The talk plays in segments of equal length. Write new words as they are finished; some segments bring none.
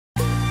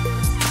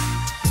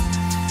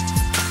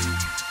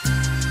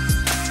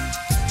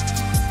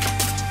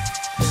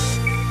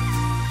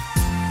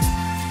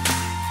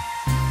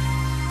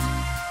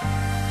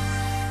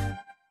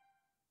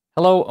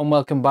Hello and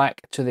welcome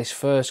back to this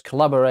first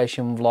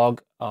collaboration vlog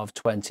of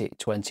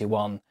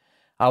 2021.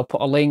 I'll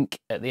put a link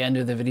at the end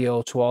of the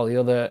video to all the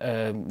other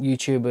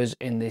YouTubers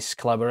in this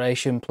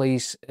collaboration.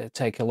 Please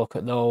take a look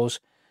at those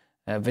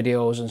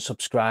videos and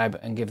subscribe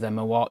and give them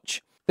a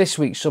watch. This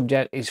week's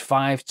subject is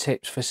 5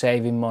 tips for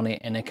saving money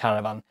in a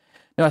caravan.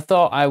 Now I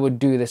thought I would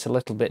do this a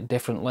little bit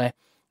differently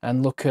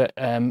and look at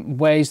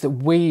ways that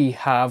we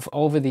have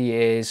over the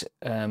years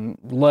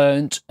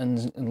learned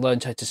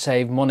how to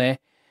save money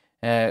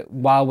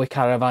while we're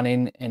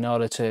caravanning in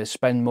order to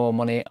spend more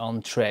money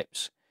on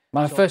trips.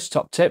 My first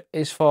top tip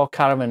is for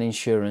caravan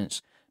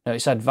insurance. Now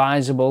it's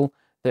advisable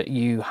that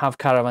you have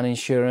caravan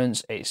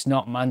insurance. It's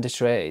not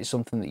mandatory, it's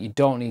something that you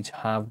don't need to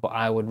have, but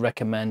I would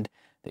recommend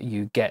that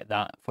you get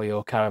that for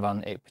your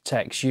caravan. It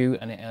protects you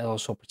and it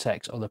also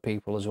protects other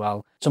people as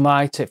well. So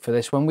my tip for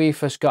this, when we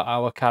first got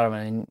our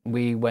caravan,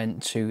 we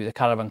went to the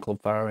caravan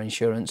club for our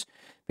insurance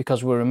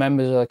because we were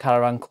members of the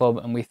caravan club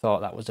and we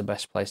thought that was the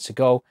best place to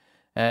go.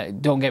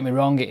 Don't get me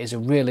wrong, it is a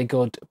really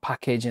good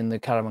package and the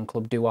caravan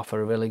club do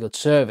offer a really good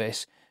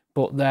service,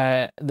 but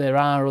there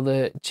are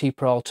other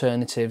cheaper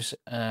alternatives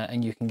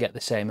and you can get the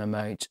same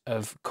amount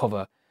of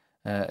cover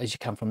as you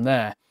can from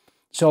there.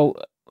 So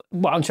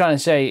what I'm trying to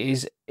say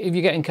is, if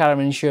you're getting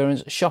caravan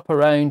insurance, shop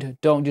around.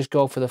 Don't just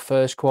go for the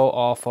first quote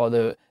or for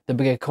the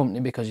bigger company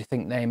because you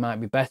think they might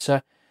be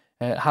better.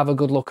 Have a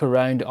good look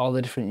around all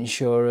the different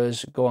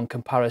insurers, go on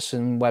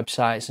comparison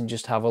websites and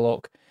just have a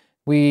look.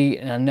 We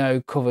are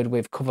now covered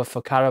with Cover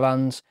for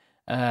Caravans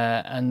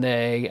and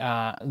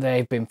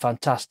they've been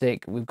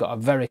fantastic. We've got a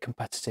very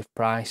competitive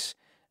price,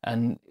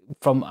 and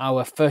from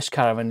our first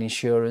caravan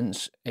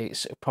insurance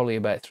it's probably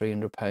about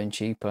 £300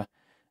 cheaper.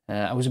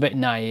 I was a bit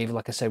naive,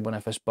 like I said, when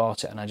I first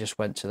bought it, and I just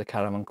went to the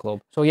caravan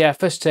club. So yeah,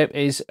 first tip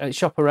is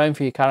shop around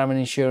for your caravan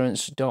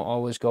insurance. Don't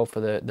always go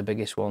for the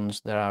biggest ones.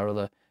 There are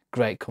other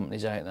great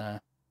companies out there.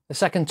 The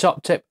second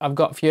top tip I've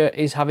got for you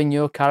is having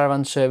your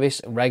caravan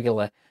service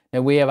regularly. Now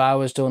we have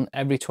ours done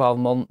every 12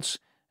 months,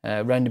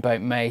 round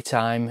about May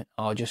time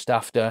or just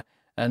after.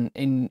 And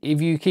if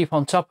you keep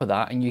on top of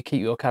that and you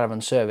keep your caravan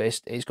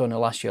serviced, it's going to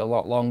last you a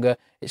lot longer.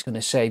 It's going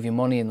to save you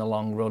money in the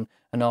long run,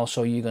 and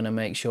also you're going to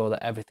make sure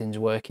that everything's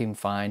working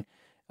fine.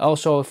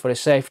 Also, for a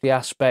safety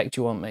aspect,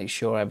 you want to make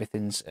sure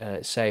everything's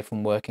safe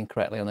and working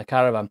correctly on the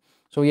caravan.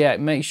 So yeah,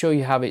 make sure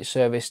you have it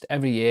serviced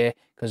every year,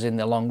 because in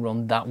the long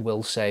run that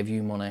will save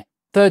you money.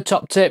 Third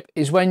top tip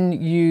is when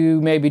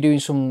you may be doing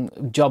some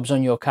jobs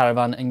on your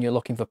caravan and you're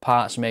looking for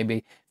parts,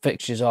 maybe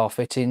fixtures or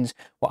fittings.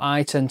 What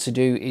I tend to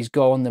do is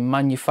go on the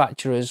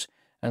manufacturers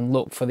and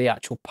look for the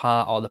actual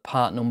part or the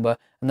part number,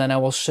 and then I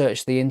will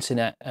search the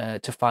internet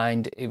to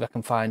find if I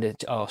can find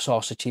it or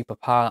source a cheaper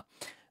part.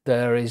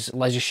 There is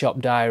Leisure Shop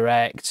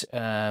Direct,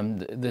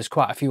 there's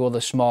quite a few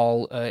other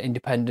small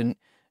independent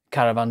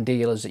caravan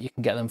dealers that you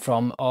can get them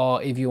from,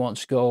 or if you want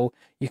to go,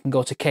 you can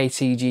go to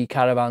KTC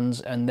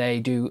Caravans and they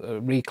do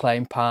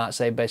reclaim parts.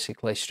 They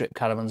basically strip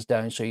caravans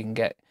down so you can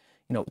get,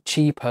 you know,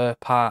 cheaper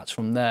parts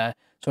from there.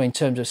 So in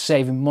terms of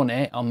saving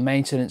money on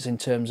maintenance, in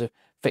terms of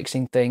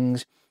fixing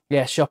things,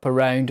 yeah, shop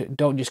around.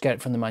 Don't just get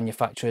it from the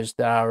manufacturers.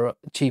 There are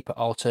cheaper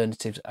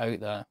alternatives out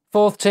there.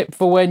 Fourth tip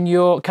for when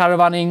you're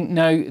caravanning.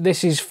 Now,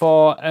 this is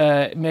for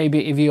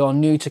maybe if you're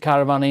new to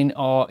caravanning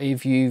or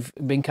if you've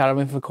been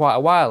caravanning for quite a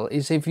while,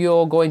 is if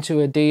you're going to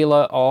a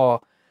dealer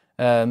or,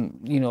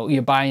 you know,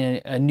 you're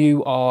buying a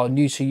new or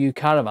new to you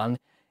caravan,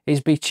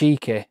 is be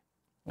cheeky.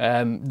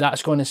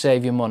 That's going to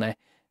save you money.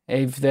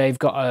 If they've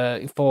got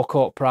a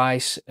forecourt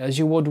price, as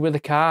you would with a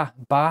car,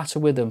 barter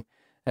with them.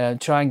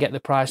 Try and get the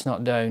price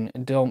not down.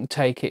 Don't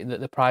take it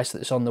that the price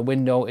that's on the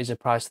window is a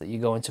price that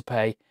you're going to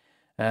pay.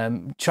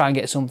 Try and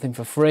get something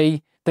for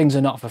free. Things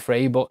are not for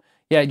free, but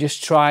yeah,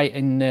 just try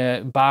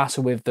and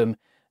barter with them.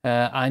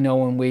 I know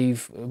when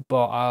we've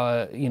bought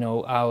our, you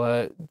know,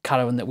 our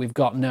caravan that we've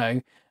got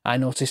now, I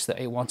noticed that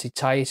it wanted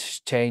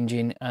tyres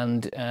changing,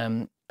 and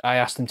I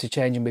asked them to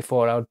change them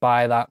before I would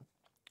buy that.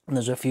 And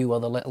there's a few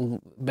other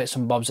little bits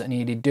and bobs that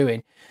needed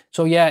doing.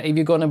 So yeah, if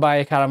you're going to buy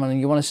a caravan and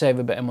you want to save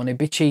a bit of money,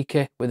 be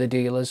cheeky with the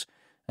dealers.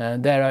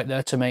 They're out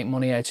there to make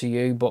money out of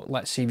you, but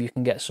let's see if you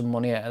can get some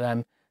money out of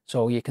them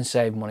so you can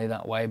save money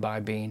that way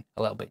by being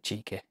a little bit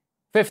cheeky.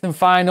 Fifth and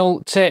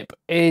final tip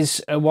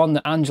is one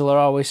that Angela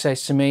always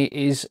says to me,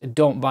 is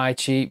don't buy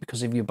cheap,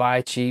 because if you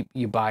buy cheap,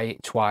 you buy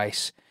it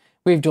twice.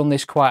 We've done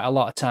this quite a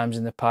lot of times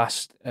in the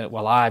past.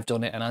 Well, I've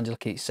done it, and Angela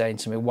keeps saying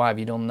to me, why have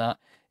you done that?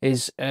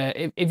 Is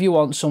if you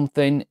want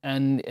something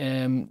and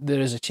there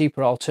is a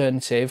cheaper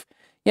alternative,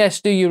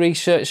 yes, do your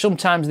research.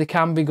 Sometimes they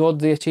can be good,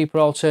 the cheaper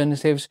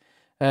alternatives,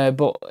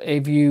 but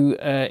if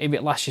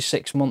it lasts you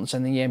 6 months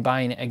and then you're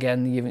buying it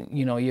again,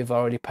 you've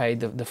already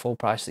paid the full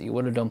price that you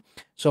would have done.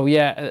 So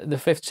yeah, the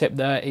fifth tip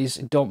there is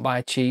don't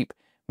buy cheap.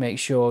 Make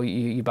sure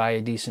you buy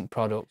a decent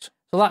product.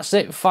 So that's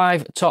it,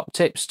 5 top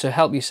tips to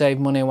help you save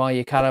money while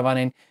you're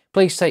caravanning.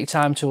 Please take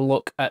time to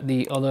look at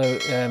the other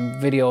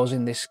videos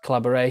in this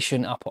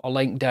collaboration. I'll put a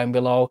link down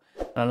below,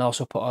 and I'll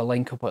also put a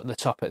link up at the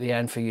top at the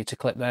end for you to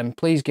click them.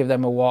 Please give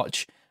them a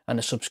watch and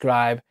a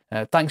subscribe.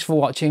 Thanks for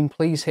watching.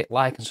 Please hit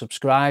like and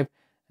subscribe,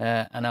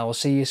 and I will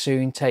see you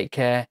soon. Take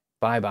care.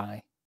 Bye bye.